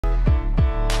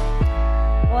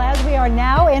are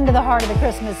now into the heart of the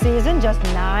Christmas season, just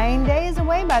 9 days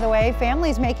away, by the way.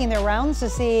 Families making their rounds to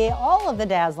see all of the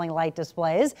dazzling light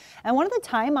displays. And one of the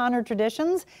time-honored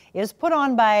traditions is put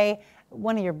on by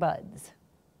one of your buds.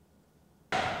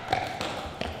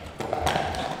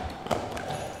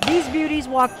 These beauties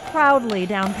walk proudly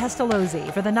down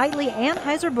Pestalozzi for the nightly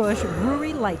Anheuser-Busch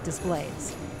Brewery Light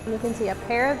displays. You can see a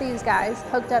pair of these guys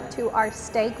hooked up to our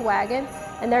stake wagon,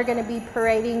 and they're going to be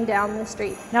parading down the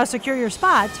street. Now secure your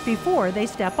spot before they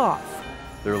step off.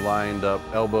 They're lined up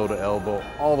elbow to elbow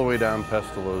all the way down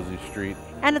Pestalozzi Street.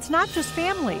 And it's not just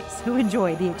families who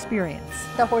enjoy the experience.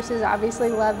 The horses obviously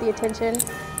love the attention,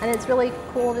 and it's really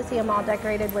cool to see them all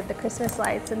decorated with the Christmas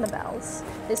lights and the bells.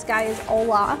 This guy is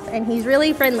Olaf, and he's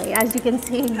really friendly, as you can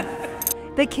see.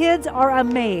 The kids are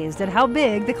amazed at how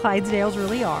big the Clydesdales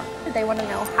really are. They want to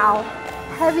know how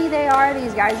heavy they are.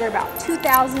 These guys are about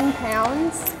 2,000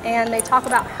 pounds, and they talk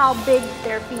about how big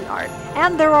their feet are.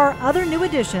 And there are other new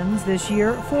additions this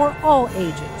year for all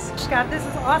ages. Scott, this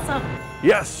is awesome.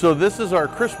 Yes, so this is our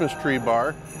Christmas tree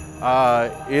bar.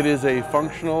 It is a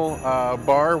functional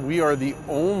bar. We are the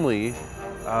only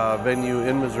venue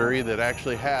in Missouri that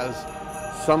actually has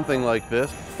something like this.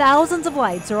 Thousands of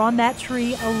lights are on that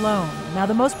tree alone. Now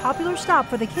the most popular stop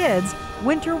for the kids,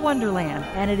 Winter Wonderland,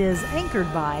 and it is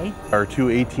anchored by our two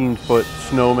 18-foot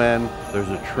snowmen. There's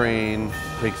a train,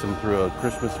 takes them through a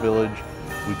Christmas village.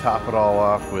 We top it all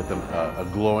off with a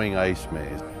glowing ice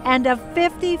maze. And a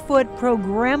 50-foot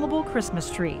programmable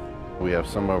Christmas tree. We have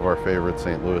some of our favorite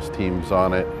St. Louis teams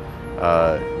on it.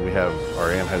 We have our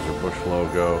Anheuser-Busch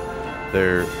logo.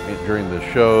 During the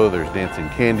show, there's dancing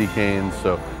candy canes,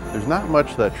 so there's not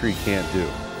much that tree can't do.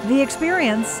 The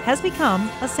experience has become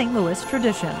a St. Louis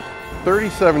tradition.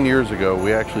 37 years ago,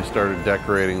 we actually started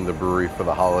decorating the brewery for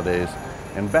the holidays,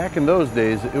 and back in those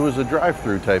days, it was a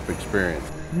drive-through type experience.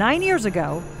 9 years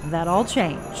ago, that all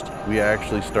changed. We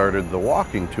actually started the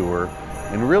walking tour,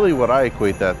 and really what I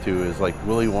equate that to is like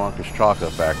Willy Wonka's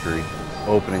chocolate factory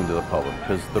opening to the public,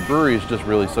 because the brewery is just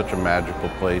really such a magical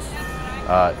place.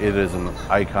 It is an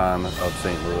icon of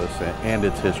St. Louis and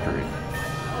its history.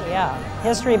 Oh yeah,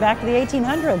 history back to the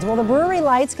 1800s. Well, the Brewery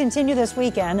Lights continue this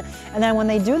weekend, and then when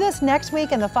they do this next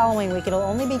week and the following week, it'll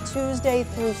only be Tuesday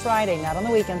through Friday, not on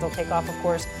the weekends. They'll take off, of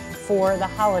course, for the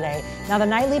holiday. Now the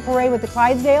nightly parade with the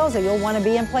Clydesdales that you'll want to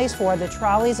be in place for, the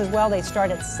trolleys as well, they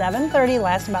start at 7:30,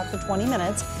 last about for 20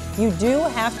 minutes. You do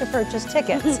have to purchase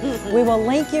tickets. We will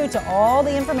link you to all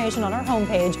the information on our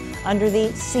homepage under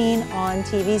the Seen on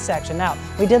TV section. Now,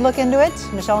 we did look into it.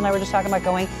 Michelle and I were just talking about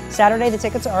going Saturday. The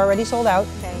tickets are already sold out.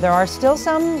 Okay. There are still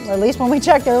some, or at least when we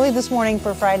checked early this morning,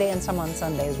 for Friday and some on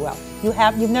Sunday as well.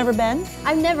 You've never been?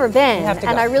 I've never been,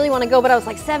 and I really want to go, but I was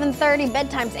like 7:30,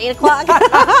 bedtime's 8 o'clock.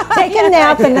 Take a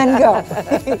nap and then go.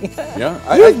 Yeah,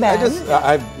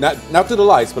 I've not to the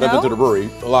lights, but I've been to the brewery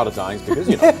a lot of times because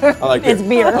I like it's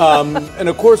beer. And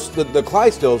of course the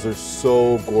Clydesdales are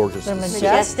so gorgeous. They're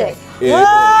majestic.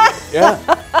 Yeah,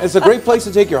 it's a great place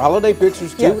to take your holiday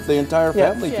pictures too with the entire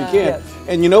family if you can. Yes.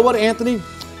 And you know what, Anthony?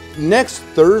 Next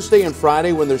Thursday and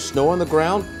Friday when there's snow on the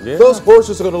ground, those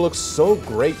horses are going to look so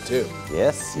great too.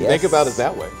 Yes, yes. Think about it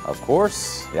that way. Of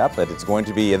course. Yeah, but it's going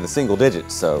to be in the single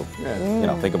digits, so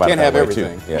think about Can't it that have way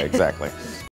everything. too. Yeah, exactly.